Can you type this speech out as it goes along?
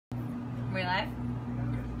We live?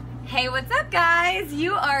 Hey, what's up, guys?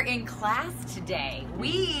 You are in class today.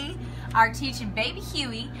 We are teaching baby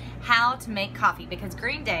Huey how to make coffee because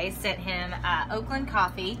Green Day sent him Oakland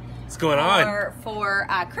coffee. What's going on? For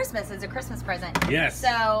Christmas as a Christmas present. Yes.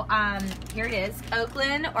 So here it is,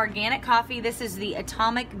 Oakland organic coffee. This is the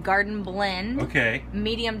Atomic Garden Blend. Okay.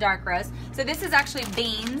 Medium dark roast. So this is actually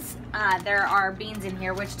beans. There are beans in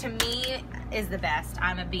here, which to me is the best.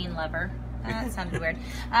 I'm a bean lover. That sounded weird.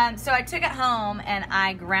 So I took it home and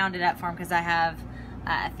I ground it up for him because I have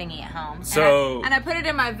a thingy at home. So and I put it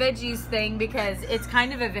in my veggies thing because it's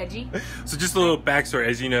kind of a veggie. So just a little backstory.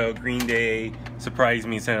 As you know, Green Day surprised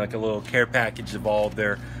me and sent like a little care package of all of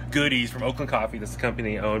their goodies from Oakland Coffee. That's the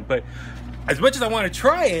company they own. But as much as I want to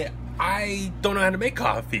try it, I don't know how to make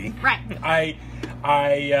coffee. Right.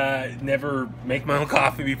 I never make my own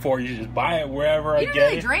coffee before. You just buy it wherever I get it. You don't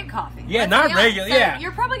really drink coffee. Yeah, not regular. So yeah.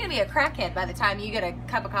 You're probably gonna be a crackhead by the time you get a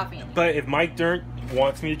cup of coffee in you. But if Mike Dirk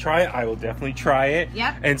wants me to try it, I will definitely try it.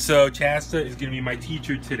 Yep. And so Chasta is going to be my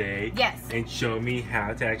teacher today. Yes. And show me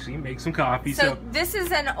how to actually make some coffee. So this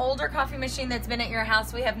is an older coffee machine that's been at your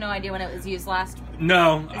house. We have no idea when it was used last.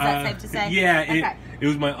 No. Is that safe to say? Yeah. Okay. It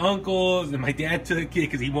was my uncle's, and my dad took it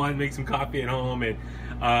because he wanted to make some coffee at home. And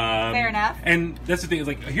fair enough. And that's the thing. It's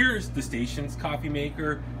like, here's the station's coffee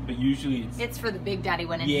maker, but usually it's for the big daddy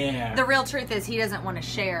one. Yeah. The real truth is he doesn't want to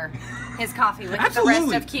share his coffee with Absolutely.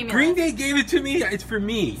 the rest of Cumulus. Green Day gave it to me. It's for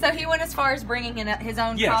me. So he went as far as bringing in his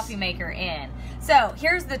own coffee maker in. So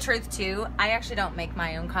here's the truth too. I actually don't make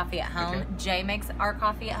my own coffee at home. Okay. Jay makes our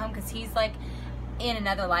coffee at home because he's like, in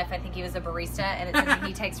another life, I think he was a barista, and it's something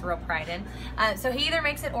he takes real pride in. So he either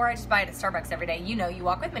makes it or I just buy it at Starbucks every day. You know, you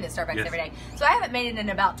walk with me to Starbucks every day. So I haven't made it in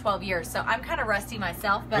about 12 years, so I'm kind of rusty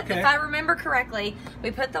myself. But if I remember correctly,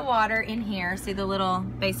 we put the water in here. See the little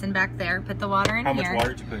basin back there? Put the water in here. How much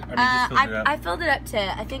water did you put? I filled it up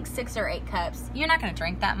to, I think, 6 or 8 cups. You're not going to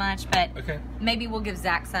drink that much, but maybe we'll give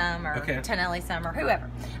Zach some or Tonelli some or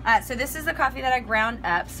whoever. So this is the coffee that I ground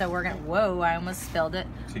up. So we're going to, whoa, I almost spilled it.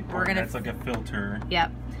 That's like a filter.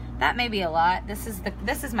 Yep, that may be a lot. This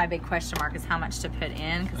is my big question mark is how much to put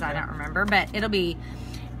in because I don't remember, but it'll be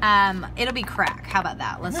crack. How about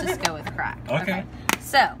that? Let's just go with crack. Okay.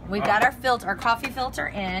 So we've got our coffee filter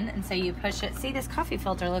in, and so you push it. See, this coffee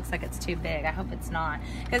filter looks like it's too big. I hope it's not,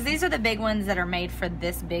 because these are the big ones that are made for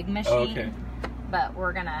this big machine. Okay. But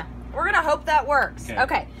we're gonna hope that works.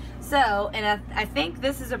 Okay. So, and I think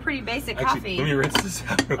this is a pretty basic coffee. Let me rinse this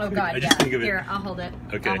out. Oh God, Here, I'll hold it.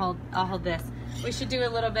 Okay. I'll hold this. We should do a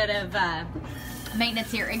little bit of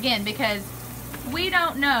maintenance here again because we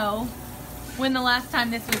don't know when the last time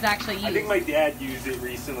this was actually used. I think my dad used it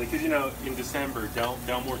recently because, you know, in December,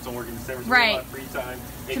 Delmore's don't work in December, so we have a lot of free time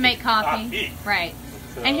to make coffee. Right.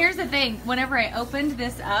 So, and here's the thing: whenever I opened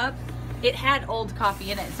this up, it had old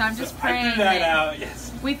coffee in it. So I'm just praying. I threw that out.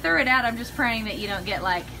 Yes. We threw it out. I'm just praying that you don't get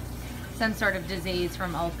like some sort of disease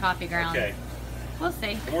from old coffee grounds. Okay. We'll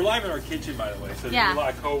see. And we're live in our kitchen, by the way, so there's a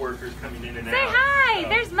lot of coworkers coming in and out. Say hi. So.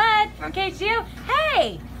 There's Mud from KHU.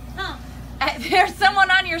 Hey. There's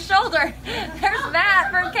someone on your shoulder. There's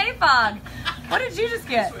Matt from K-Fog. What did you just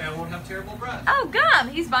get? I won't have terrible breath. Oh, gum.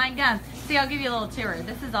 He's buying gum. See, I'll give you a little tour.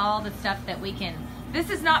 This is all the stuff that we can.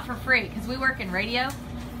 This is not for free because we work in radio.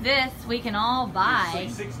 This we can all buy.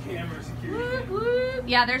 There's like 6 camera security. Whoop, whoop.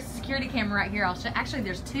 Yeah, there's a security camera right here. I'll show. Actually,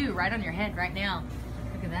 there's 2 right on your head right now.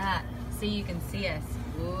 Look at that. See, you can see us.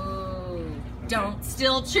 Whoa! Okay. Don't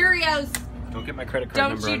steal Cheerios. Don't get my credit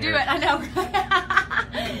card number. Don't you do it? I know.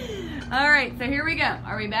 All right, so here we go.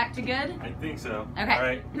 Are we back to good? I think so. Okay. All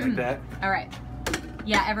right, like that. All right.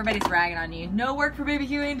 Yeah, everybody's ragging on you. No work for baby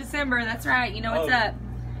Huey in December. That's right. You know what's up.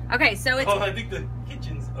 Okay, so it's. Oh, I think the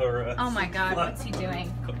kitchen's or. Oh my God, what's he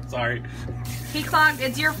doing? Sorry. He clogged.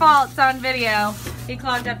 It's your fault. It's on video. He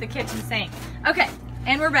clogged up the kitchen sink. Okay,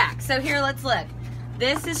 and we're back. So here, let's look.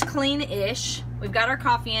 This is clean-ish. We've got our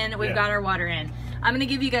coffee in. We've got our water in. I'm gonna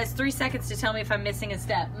give you guys 3 seconds to tell me if I'm missing a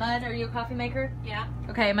step. Mud, are you a coffee maker? Yeah.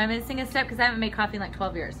 Okay, am I missing a step? Because I haven't made coffee in like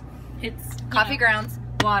 12 years. It's coffee grounds,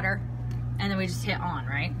 water, and then we just hit on,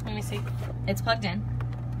 right? Let me see. It's plugged in.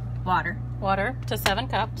 Water. Water to 7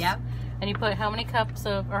 cups. Yep. And you put how many cups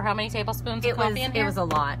of, or how many tablespoons of coffee in here? It was a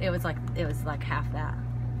lot. It was like half that.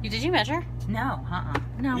 Did you measure? No,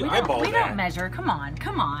 No, yeah, we don't measure. Come on.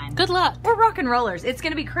 Good luck. We're rock and rollers. It's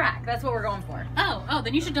gonna be crack. That's what we're going for. Oh,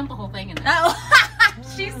 then you should dump the whole thing in there. Oh,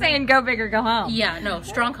 she's saying go big or go home. Yeah, no,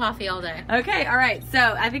 strong coffee all day. Okay, all right. So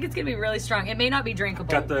I think it's gonna be really strong. It may not be drinkable.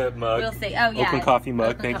 Got the mug. We'll see. Oh yeah. Oakland coffee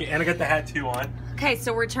mug. Thank you. And I got the hat too on. Okay,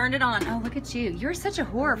 so we're turned it on. Oh, look at you. You're such a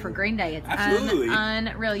whore for Green Day. It's absolutely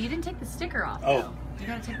unreal. You didn't take the sticker off. Oh. Though. You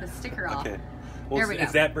gotta take the sticker off. Okay. Well, There we go.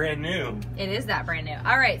 Is that brand new? It is that brand new.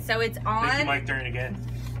 All right, so it's on. Thank you, Mike. Turn again.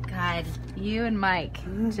 God, you and Mike,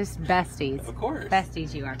 just besties. Of course.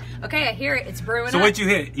 Besties you are. Okay, I hear it. It's brewing So up. what'd you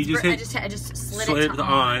hit? You just hit? I just slid slid it to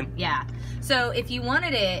on. Yeah. So if you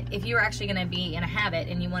wanted it, if you were actually going to be in a habit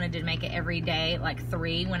and you wanted to make it every day, like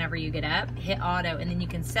 3 whenever you get up, hit auto, and then you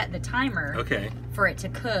can set the timer for it to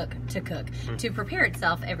prepare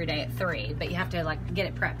itself every day at 3. But you have to like get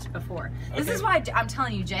it prepped before. This is why I'm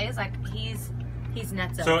telling you, Jay is like he's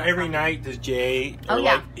nuts. So every night does Jay? Oh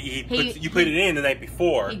yeah. You put it in the night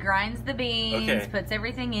before. He grinds the beans, puts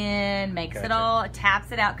everything in, makes it all,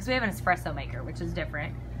 taps it out because we have an espresso maker, which is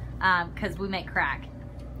different because we make crack.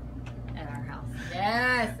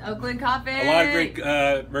 Yes, Oakland Coffee. A lot of great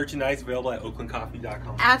merchandise available at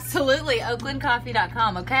oaklandcoffee.com. Absolutely,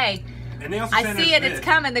 oaklandcoffee.com. Okay. And they also I see it. It's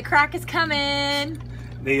coming. The crack is coming.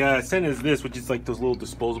 They sent us this, which is like those little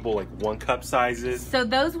disposable, like 1-cup sizes. So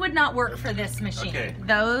those would not work for this machine. Okay.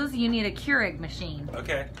 Those, you need a Keurig machine.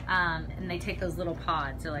 Okay. And they take those little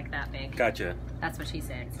pods. They're like that big. Gotcha. That's what she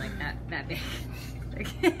said. It's like that big.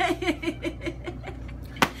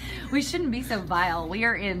 We shouldn't be so vile. We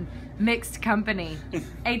are in mixed company.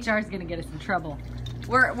 HR is gonna get us in trouble.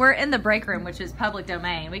 We're in the break room, which is public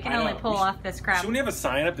domain. We can only pull off this crap. Shouldn't we have a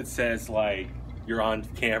sign up that says like you're on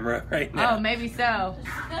camera right now? Oh, maybe so.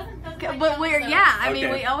 But I mean,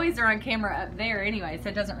 we always are on camera up there anyway, so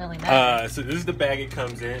it doesn't really matter. So this is the bag it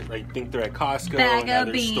comes in. Like, I think they're at Costco Bag and of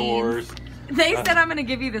other beans. stores. They said I'm gonna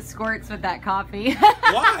give you the squirts with that coffee.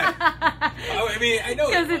 Why? Oh, I mean, I know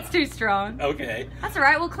because it's too strong. Okay. That's all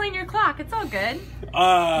right. We'll clean your clock. It's all good.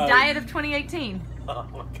 Diet of 2018. Oh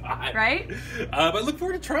my god. Right? But I look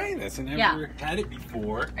forward to trying this. I never had it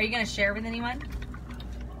before. Are you gonna share with anyone?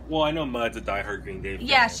 Well, I know Mud's a diehard Green Day fan.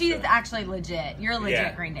 Yeah, she's actually legit. You're a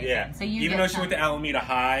legit Green Day fan. So you even though she went to Alameda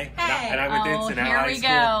High, and I went to Cincinnati here we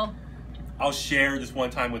go. I'll share this one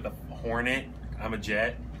time with a Hornet. I'm a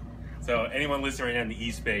Jet. So anyone listening right now in the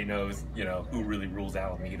East Bay knows, you know, who really rules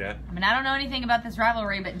Alameda. I mean, I don't know anything about this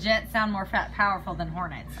rivalry, but Jets sound more powerful than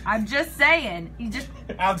Hornets. I'm just saying. You just.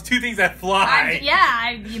 Out of 2 things that fly.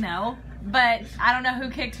 You know. But I don't know who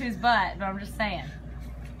kicked whose butt, but I'm just saying.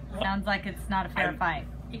 Sounds like it's not a fair fight.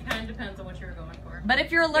 It kind of depends on what you're going for. But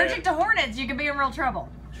if you're allergic to Hornets, you could be in real trouble.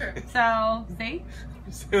 True. So, see?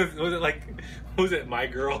 Was it like, was it My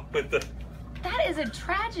Girl with the... That is a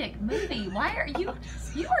tragic movie. Why are you...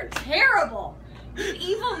 You are terrible. You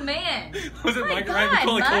evil man. Was it My Girl?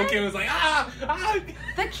 Nicole Kidman was like,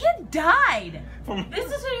 The kid died.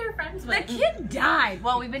 This is who you're friends with. The kid died.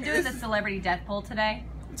 Well, we've been doing the celebrity death pool today.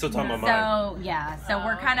 So talking about mine. So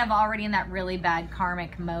we're kind of already in that really bad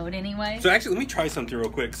karmic mode anyway. So actually, let me try something real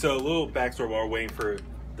quick. So a little backstory while we're waiting for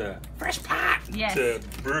the fresh pot to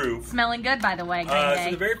brew. Smelling good, by the way, Green Day.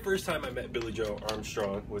 So the very first time I met Billy Joe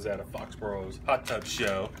Armstrong was at a Foxborough's hot tub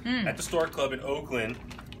show at the Store Club in Oakland.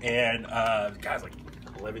 And the guy's like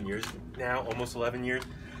 11 years now, almost 11 years.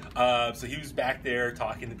 So he was back there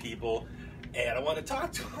talking to people. And I wanted to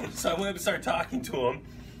talk to him. So I went up and started talking to him.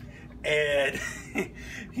 And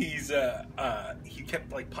he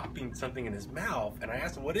kept like popping something in his mouth, and I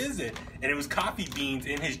asked him, what is it? And it was coffee beans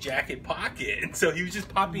in his jacket pocket. And so he was just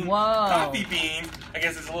popping coffee beans. I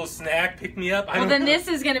guess it's a little snack, pick me up. Well, then this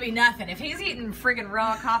is gonna be nothing. If he's eating friggin'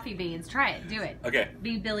 raw coffee beans, try it, do it. Okay.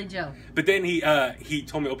 Be Billy Joe. But then he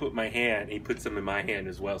told me to open up my hand, and he put some in my hand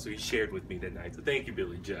as well, so he shared with me that night. So thank you,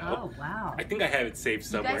 Billy Joe. Oh, wow. I think I have it saved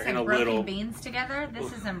somewhere. You guys have broken beans together?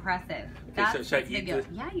 This is impressive. Okay, so should I eat this?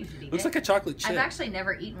 Yeah, you should eat it. Looks like a chocolate chip. I've actually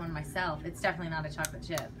never eaten one myself. It's definitely not a chocolate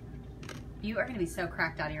chip. You are going to be so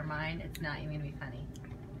cracked out of your mind. It's not even going to be funny.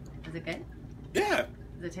 Is it good? Yeah.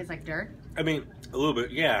 Does it taste like dirt? I mean, a little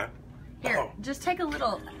bit, yeah. Here, just take a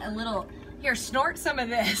little. Here, snort some of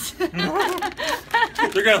this. They're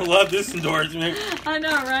going to love this endorsement. I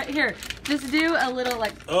know, right? Here, just do a little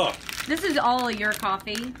like. Oh. This is all your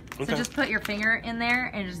coffee. Okay. So just put your finger in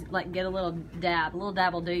there and just like get a little dab. A little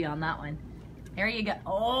dab will do you on that one. There you go.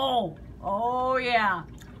 Oh yeah.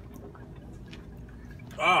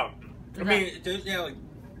 Oh. I mean, like,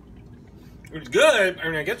 it's good. I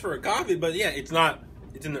mean, I guess for a coffee, but yeah, it's not.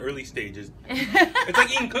 It's in the early stages. It's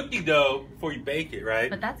like eating cookie dough before you bake it, right?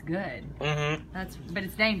 But that's good. Mm-hmm. But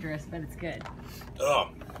it's dangerous, but it's good. Oh.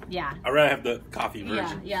 Yeah. I'd rather have the coffee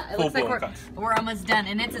version. Yeah. It looks like we're almost done,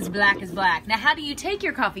 and it's as black as black. Now, how do you take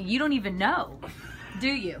your coffee? You don't even know, do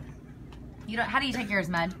you? You don't. How do you take yours,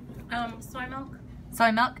 Mud? Soy milk.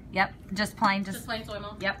 Soy milk? Yep. Just plain plain soy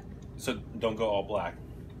milk. Yep. So don't go all black.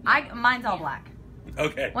 Mine's all black.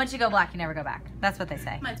 Okay. Once you go black, you never go back. That's what they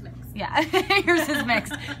say. Mine's mixed. Yeah. Yours is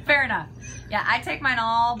mixed. Fair enough. Yeah, I take mine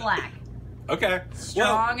all black. Okay.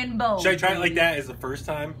 Strong and bold. Should I try it like that as the first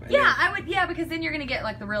time? Yeah, I would. Yeah, because then you're gonna get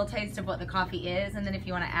like the real taste of what the coffee is, and then if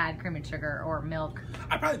you want to add cream and sugar or milk,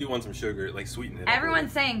 I probably do want some sugar, like sweeten it.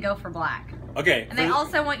 Everyone's saying go for black. Okay. And they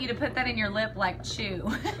also want you to put that in your lip like chew.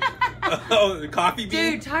 Oh, the coffee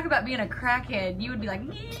bean? Dude, talk about being a crackhead. You would be like,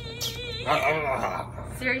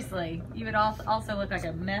 seriously. You would also look like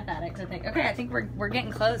a meth addict, I think. Okay, I think we're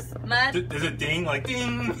getting close. Mud? Does it ding like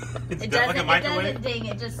ding? It doesn't, like a microwave? It doesn't ding,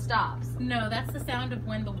 it just stops. No, that's the sound of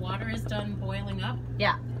when the water is done boiling up.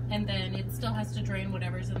 Yeah. And then it still has to drain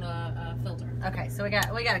whatever's in the filter. Okay, so we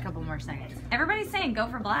got a couple more seconds. Everybody's saying go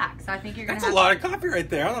for black, so I think you're gonna. That's a lot of coffee right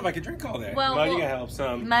there. I don't know if I can drink all that. Well, Mud, you gotta help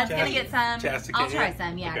some. Mud's gonna get some. Chasta, I'll try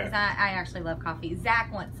some, yeah, Okay. because I actually love coffee.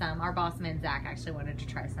 Zach wants some. Our boss man Zach actually wanted to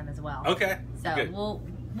try some as well. Okay. So good. we'll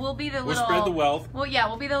be the We'll little. spread the wealth. Well, yeah,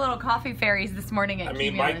 we'll be the little coffee fairies this morning at. I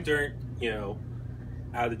mean, Mike Dirnt,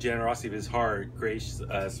 out of the generosity of his heart, graced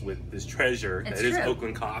us with this treasure that is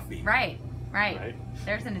Oakland coffee. Right.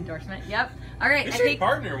 There's an endorsement. Yep. All right. They should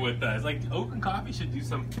partner with us. Like Oakland Coffee should do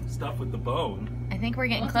some stuff with the bone. I think we're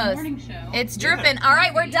getting It's close. a morning show. It's dripping. Yeah. All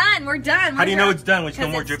right, we're done. We're done. How do you know it's done? When no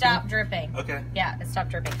more dripping? Stop dripping. Okay. Yeah, it stopped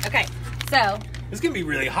dripping. Okay. So. It's gonna be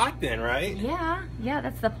really hot then, right? Yeah.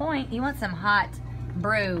 That's the point. You want some hot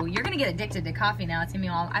brew. You're gonna get addicted to coffee now. It's gonna be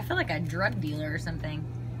all. I feel like a drug dealer or something.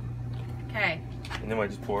 Okay. And then I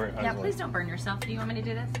just pour it. Yeah. Please don't burn yourself. Do you want me to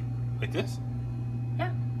do this? Like this?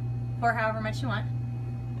 Yeah. Pour however much you want.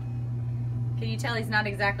 Can you tell he's not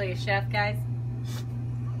exactly a chef, guys?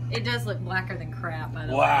 It does look blacker than crap, by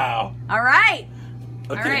the way. Wow. All right.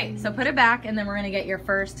 Okay. All right. So put it back, and then we're gonna get your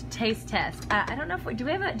first taste test. I don't know if do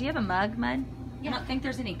you have a mug, Mud? Yeah. I don't think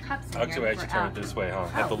there's any cups in Actually, here. I should turn it this way, huh?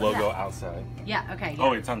 Have the logo outside. Yeah. Okay. Yeah.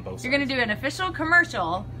 Oh, it's on both sides. You're gonna do an official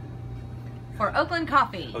commercial for Oakland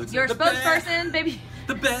Coffee. Your spokesperson, baby.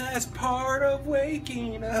 The best part of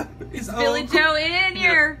waking up is Billy Joe in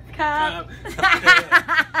your cup.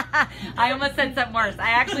 I almost said something worse. I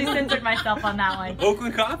actually censored myself on that one.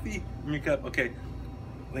 Oakland Coffee in your cup. Okay.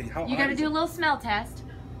 Wait, how You got to do a little smell test.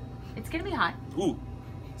 It's gonna be hot. Ooh,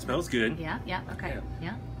 smells good. Yeah. Okay.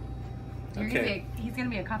 Yeah. Okay. He's gonna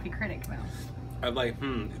be a coffee critic now. I'm like,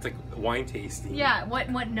 it's like wine tasting. Yeah.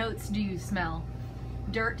 What notes do you smell?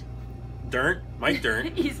 Dirt. Dirnt? Mike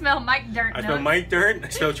Dirnt. You smell Mike Dirnt. I smell Mike Dirnt. I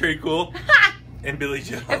smell Trey Cool. And Billy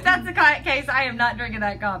Joe. If that's the case, I am not drinking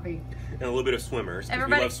that coffee. And a little bit of swimmers.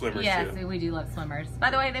 Everybody, we love swimmers yes, too. We do love swimmers.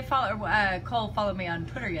 By the way, Cole followed me on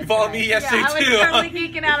Twitter yesterday. You followed me yesterday too. I was totally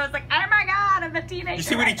geeking out. I was like, oh my god, I'm a teenager. You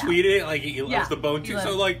see what he tweeted? Like he loves the bone too.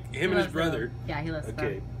 So like him and his brother. Yeah, he loves the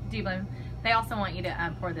bone. Do you blame him? They also want you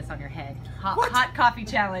to pour this on your head. Hot coffee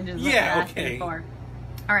challenge is what they're asking for.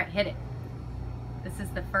 All right, hit it. This is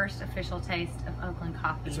the first official taste of Oakland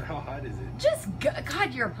coffee. So how hot is it? Just go.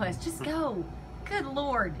 God, you're a puss. Just go. Good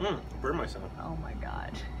Lord. Burn myself. Oh my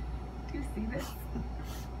God. Do you see this?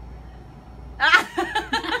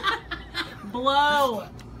 Blow.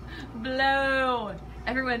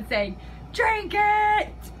 Everyone's saying, drink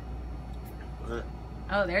it.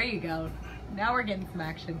 Oh, there you go. Now we're getting some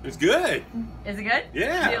action. It's good. Is it good?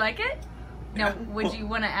 Yeah. Do you like it? Now, would you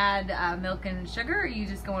want to add milk and sugar, or are you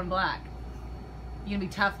just going black? You gonna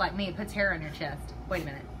be tough like me. It puts hair on your chest. Wait a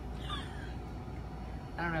minute.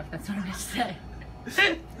 I don't know if that's what I meant to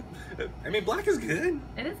say. I mean, black is good.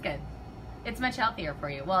 It is good. It's much healthier for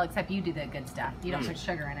you. Well, except you do the good stuff. You don't put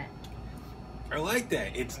sugar in it. I like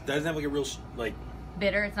that. It doesn't have like a real like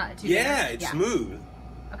bitter. It's not too bitter. It's smooth.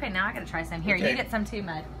 Okay, now I gotta try some. Here, you get some too,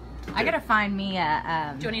 Mud. I gotta find me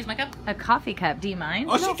a. Do you want to use my cup? A coffee cup. Do you mind?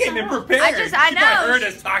 Oh, she came in prepared. I know. She heard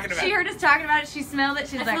us talking about it. She heard us talking about it. She smelled it.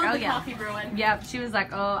 She was like, oh yeah. Coffee brewing. Yep. She was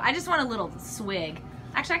like, oh, I just want a little swig.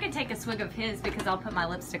 Actually, I can take a swig of his because I'll put my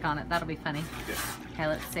lipstick on it. That'll be funny. Okay,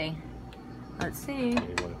 let's see.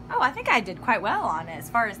 Oh, I think I did quite well on it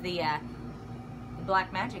as far as the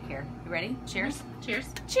black magic here. You ready? Cheers.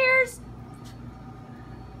 Cheers. Cheers.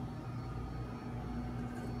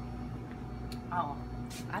 Oh,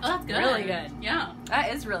 that's good. Really good. Yeah.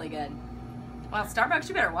 That is really good. Well, Starbucks,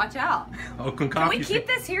 you better watch out. Oakland Can Coffee. we keep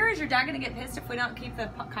this here? Is your dad going to get pissed if we don't keep the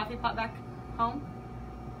coffee pot back home?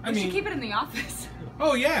 We should keep it in the office.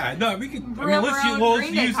 Oh, yeah. No, we could.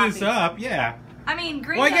 Let's use this up. Yeah. I mean,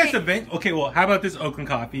 Green Day. Day. I guess okay, well, how about this Oakland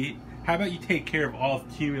Coffee? How about you take care of all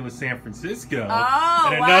of Cumulus San Francisco? Oh,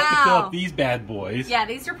 and enough to fill up these bad boys. Yeah,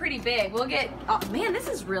 these are pretty big. We'll get... Oh, man, this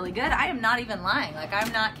is really good. I am not even lying. Like,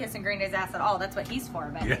 I'm not kissing Green Day's ass at all. That's what he's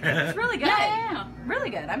for. But it's really good. Yeah. Really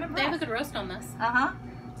good. I'm impressed. They have a good roast on this. Uh-huh.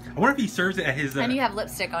 I wonder if he serves it at his... And you have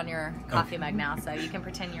lipstick on your coffee mug now, so you can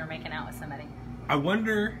pretend you're making out with somebody. I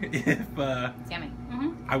wonder if... It's yummy.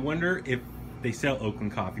 I wonder if they sell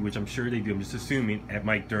Oakland coffee, which I'm sure they do. I'm just assuming at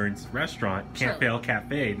Mike Dern's restaurant, Can't Fail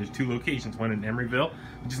Cafe. There's 2 locations, one in Emeryville,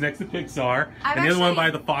 which is next to Pixar, and the other one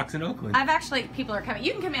by the Fox in Oakland. People are coming.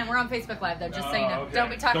 You can come in. We're on Facebook Live though, just so you know. Okay. Don't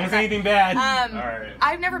be talking. Don't say anything bad. All right.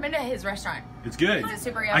 I've never been to his restaurant. It's good. Is it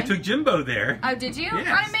super yummy? I took Jimbo there. Oh, did you? Yes.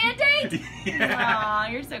 On a mandate? Yeah. Aw,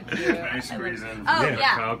 you're so cute. Nice reason. Oh,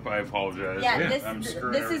 yeah. I apologize. Yeah, I'm this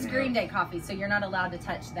screwing is everything Green up. Day coffee, so you're not allowed to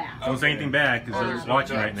touch that. Don't say anything bad because they're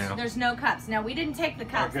watching right now. There's no cups. Now, we didn't take the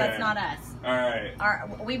cups. Okay. That's not us. All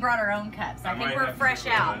right. We brought our own cups. I think might we're have to fresh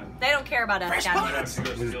go out. then. They don't care about us down here.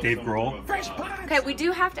 This is Dave Grohl. Fresh Okay, we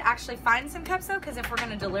do have to actually find some cups though, because if we're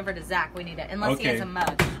gonna deliver to Zach, we need it. Unless he Okay. has a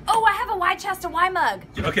mug. Oh, I have a white Chasta Y mug.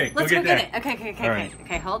 Okay, Let's go go get get it. Okay. All right.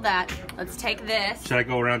 Okay, hold that. Let's take this. Should I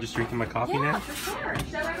go around just drinking my coffee Yeah, now? for sure.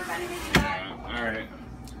 Show everybody who you are. All right.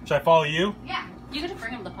 Should I follow you? Yeah. You gotta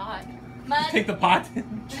bring him the pot. Mud. Take the pot.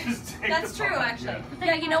 That's true, actually.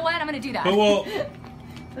 Yeah, you know what? I'm gonna do that. But we'll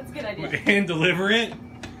That's a good idea. hand deliver it.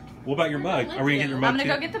 What about your mug? Are we gonna get your mug? I'm gonna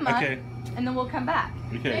too? go get the mug, Okay. and then we'll come back.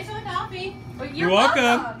 Okay. Thanks for the coffee. Well, You're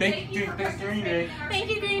welcome. Thank you. for Thanks, Green Day. Thank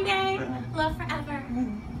you, Green Day. Love forever.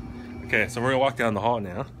 Okay, so we're gonna walk down the hall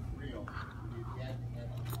now.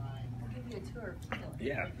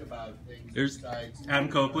 Yeah. There's Adam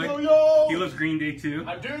Copeland. He loves Green Day too.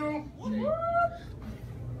 I do.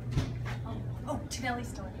 Oh, Tonelli's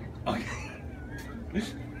still in here. Okay.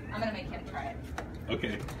 I'm gonna make him try it.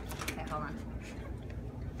 Okay. Okay, hold on.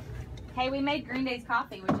 Hey, we made Green Day's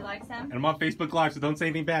coffee. Would you like some? And I'm on Facebook Live, so don't say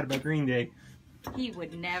anything bad about Green Day. He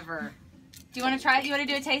would never. Do you want to try it? Do you want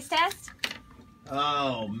to do a taste test?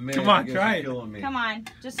 Oh man! Come on, you guys try are it. killing me. Come on,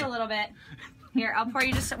 just a little bit. Here, I'll pour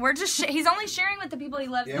you just. We're just. He's only sharing with the people he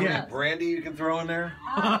loves. Yeah, the any most. brandy you can throw in there?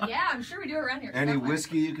 Yeah, I'm sure we do around here. Any Don't we?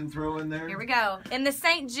 whiskey you can throw in there? Here we go. In the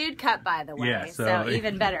St. Jude cup, by the way. Yeah, so so-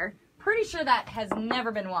 even better. Pretty sure that has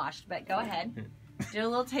never been washed, but go ahead. Do a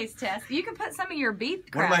little taste test. You can put some of your beef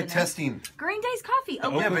What crab am I in there. testing? Green Day's coffee. Oh,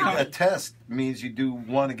 Yeah, Oakland but a coffee. test means you do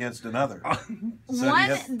one against another. So you One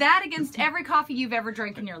have- that against every coffee you've ever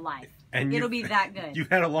drank in your life. And It'll be that good. You've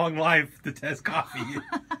had a long life to test coffee.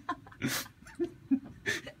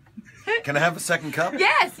 Can I have a second cup?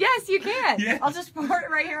 Yes, you can. Yes. I'll just pour it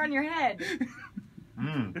right here on your head.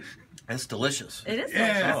 Mmm. That's delicious. It is Yeah.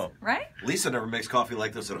 delicious, Oh. right? Lisa never makes coffee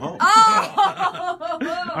like this at home.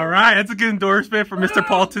 Oh! All right, that's a good endorsement for Mr.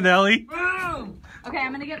 Paul Tonelli. Boom! Okay,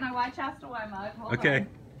 I'm gonna get my white Chasta Y mug. Hold Okay. on.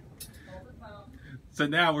 So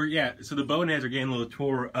now so the Boneheads are getting a little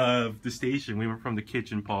tour of the station. We went from the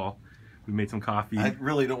kitchen, Paul. We made some coffee. I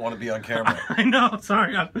really don't want to be on camera. I know,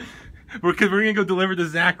 sorry. Because we're going to go deliver to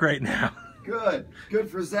Zach right now. Good. Good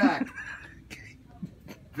for Zach.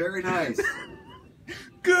 Very nice.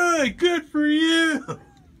 Good for you.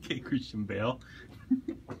 Okay, Christian Bale.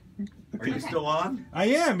 Are you still on? I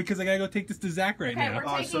am, because I got to go take this to Zach right Okay, now. we're-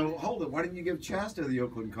 Oh, so hold it. Why didn't you give Chasta the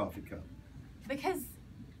Oakland coffee cup? Because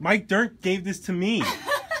Mike Dern gave this to me.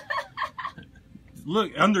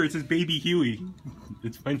 Look, under it says Baby Huey.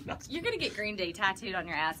 It's fine. you're gonna get Green Day tattooed on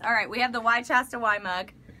your ass. All right, we have the white Chasta Y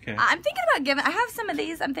mug. Okay. I'm thinking about giving. I have some of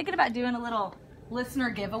these. I'm thinking about doing a little listener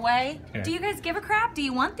giveaway. Okay. Do you guys give a crap? Do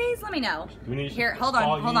you want these? Let me know. Do we need- Here, hold Paul,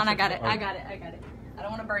 on, you hold need on. I to- got it. oh. I got it. I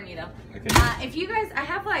don't want to burn you though. Okay. If you guys, I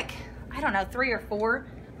have like, I don't know, 3 or 4.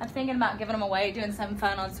 I'm thinking about giving them away, doing something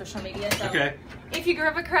fun on social media. So Okay. if you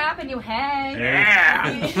give a crap and you hang,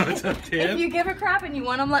 Yeah. What's up, Tim? if you give a crap and you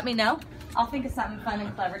want them, let me know. I'll think of something fun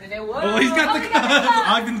and clever to do. Whoa, Oh, he's got the he got cups.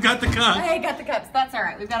 Ogden's got the cups. Hey, got the cups. That's all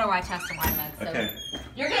right. We've got our white Chasta wine mug. So Okay.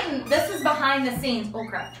 you're getting. This is behind the scenes. Oh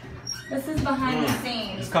crap! This is behind the This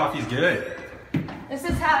scenes. coffee's good. This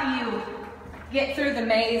is how you get through the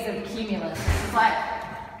maze of Cumulus. It's like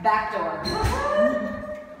backdoor.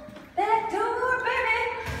 Backdoor, baby.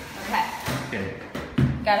 Okay, Okay.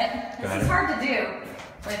 got it. This is hard to do.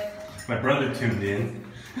 With My brother tuned in.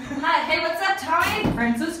 hi, hey, what's up, Tommy?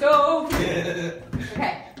 Francisco.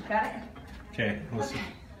 Okay, got it. Okay, listen.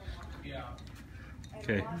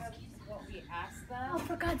 Okay. Oh,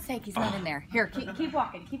 for God's sake, he's not in there. Here, keep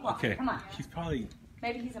walking. Keep walking. Okay. Come on. He's probably.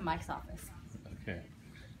 Maybe he's in Mike's office. Okay.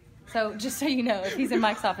 So just so you know, if he's in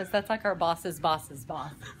Mike's office, that's like our boss's boss's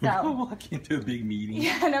boss. We'll So walk into a big meeting.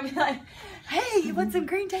 yeah, and I'll be like, "Hey, you want some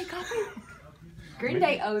Green Day coffee?" Green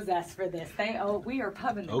Day owes us for this. We are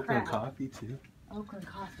pubbing the Oakland crowd. coffee too. Oakland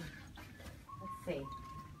coffee. Let's see.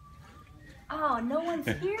 Oh, no one's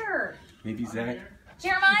here. Maybe Zach.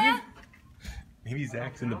 Jeremiah, Maybe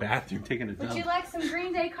Zach's in the bathroom taking a would dump. you like some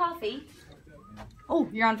Green Day coffee? Oh,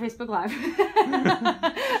 you're on Facebook Live.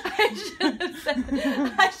 I should have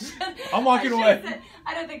said. I'm walking away.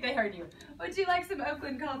 I don't think they heard you. Would you like some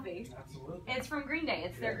Oakland coffee? Absolutely. It's from Green Day.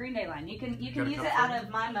 It's their Green Day line. You can use it out of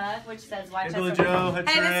my mug, which says White Chasta. Joe.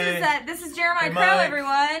 Hey, this is Jeremiah Crow,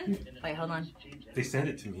 everyone. Wait, hold on. They sent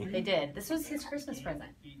it to me. They did. This was his Christmas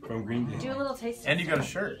present. From Green Day. Do a little taste. And you got a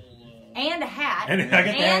shirt. And a hat. And I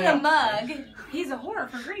got and a mug. He's a whore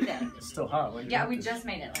for Green Day. It's still hot. Yeah, we just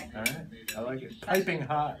made it. All right. I like it. Piping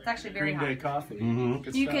hot. It's actually very Green hot. Day coffee. Mm-hmm.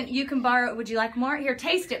 Good You stuff. can borrow. Would you like more? Here,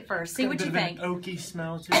 taste it first. See Got a what bit you of an think. oaky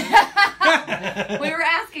smell to it. We were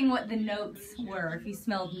asking what the notes were. If you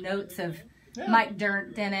smelled notes of Mike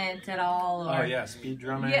Dirnt in it at all. Or... Oh yeah, speed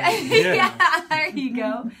drumming. Yeah, yeah. There you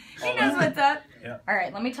go. He knows what's up. Yeah. All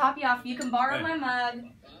right, let me top you off. You can borrow my mug.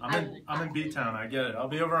 I'm in B-Town. I get it. I'll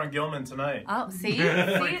be over on Gilman tonight. Oh, see?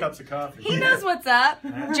 3 cups of coffee. He knows what's up.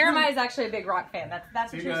 Jeremiah's actually a big rock fan.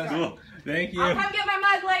 That's a See true you guys. story. Cool. Thank you. I'll come get my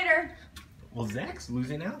mug later. Well, Zach's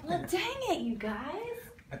losing out. Well, dang it, you guys.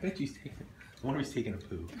 I bet he's taking. I wonder if he's taking a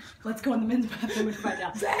poo. Let's go in the men's bathroom and find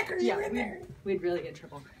out. Zach, are you in there? We'd really get in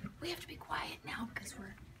trouble. We have to be quiet now because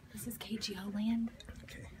this is KGO land.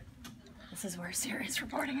 Okay. This is where serious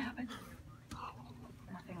reporting happens.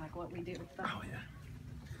 Nothing like what we do. Oh yeah.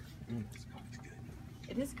 This coffee's good.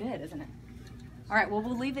 It is good, isn't it? All right, well,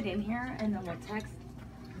 we'll leave it in here and then we'll text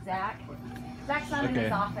Zach. Zach's not in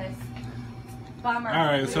his office. Bummer. All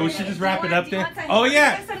right, so we should just wrap it up Do you then. want some- Oh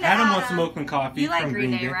yeah, listen to Adam wants some Oakland coffee You like from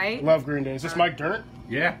Green Day, right? Love Green Day. Is this Mike Dirnt?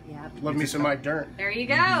 Yeah. Yeah. Love me some Mike Dirnt. There you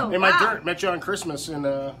go. Hey, Mike Wow. Dirnt, met you on Christmas in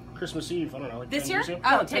Christmas Eve. I don't know, like This 10 year? years ago?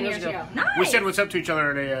 Oh, No, 10 years ago. Nice. We said what's up to each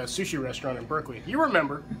other at a sushi restaurant in Berkeley. You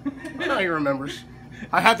remember? I know he remembers.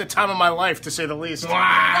 I had the time of my life, to say the least. Wow.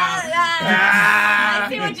 I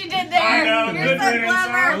see what you did there. I know, You're good so riddance,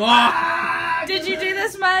 clever. Wow. Did you do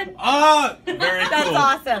this, Mud? Oh, very That's cool.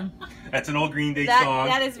 awesome. That's an old Green Day That song.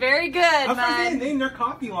 is very good, I was gonna Mud. name their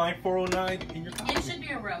coffee line 409 in your coffee. It should be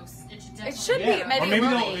a roast. It should definitely It should Yeah. be. Maybe, or maybe it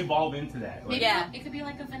will they'll be. evolve into that. Maybe Yeah. it could be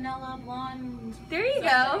like a vanilla blonde. There you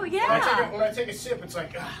go. When Yeah. I take a sip, it's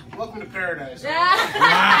like, welcome to paradise.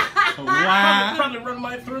 Wow. Wow. Probably run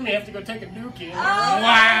right through me. I have to go take a dookie. Oh, Wow.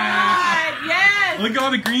 God, yes. Look at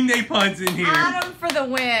all the Green Day puns in here. Adam for the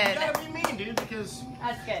win. You gotta be mean, dude, because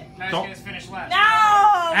That's good. nice Don't- guys finish last. No.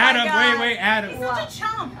 Oh, Adam, my God. wait, Adam. What?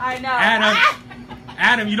 Chump. I know. Adam. Ah!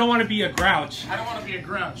 Adam, you don't want to be a grouch. I don't want to be a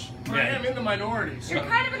grouch. But Yeah. I am in the minority. So. You're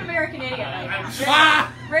kind of an American idiot right now.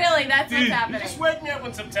 Ah! Really, that's Dude, what's happening. Just wake me up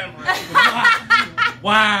in September.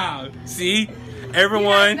 Wow. See?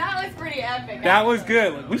 Everyone, That was pretty epic. that was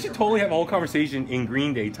good. We should totally have a whole conversation in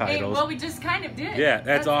Green Day titles. Well, we just kind of did. Yeah,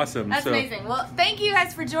 that's awesome. That's So- amazing. Well, thank you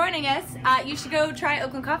guys for joining us. You should go try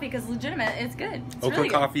Oakland Coffee because legitimate, it's good. It's really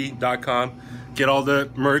good. OaklandCoffee.com. Get all the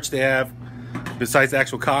merch they have. Besides the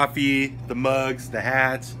actual coffee, the mugs, the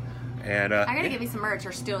hats, and I gotta get me some merch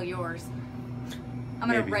or steal yours. I'm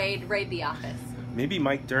gonna Maybe. raid the office. maybe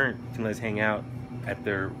Mike Dirnt can let us hang out at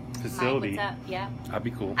their facility. Mike, what's up? Yeah. That'd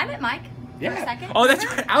be cool. I met Mike for a second. Oh, that's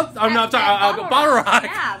right. I'm not talking. Bottle Rock.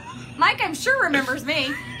 Yeah. Mike, I'm sure remembers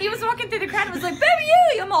me. He was walking through the crowd and was like, "Baby,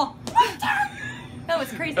 you!" I'm all, "Mike Dirnt." That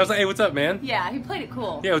was crazy. I was like, hey, what's up, man? Yeah, he played it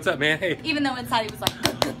cool. Yeah, what's up, man? Hey. Even though inside he was like,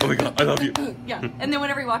 Oh my God, I love you. yeah. And then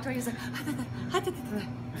whenever he walked away, he was like,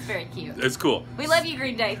 it's very cute. It's cool. We love you,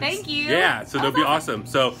 Green Day. Thank you. Yeah, so that'll That be was awesome.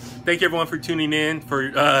 So thank you everyone for tuning in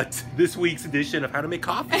for this week's edition of How to Make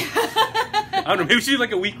Coffee. I don't know, maybe we should do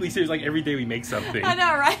like a weekly series, like every day we make something. I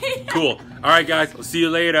know, right? Cool. All right, guys, we'll see you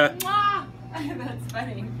later. Mwah! That's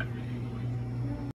funny.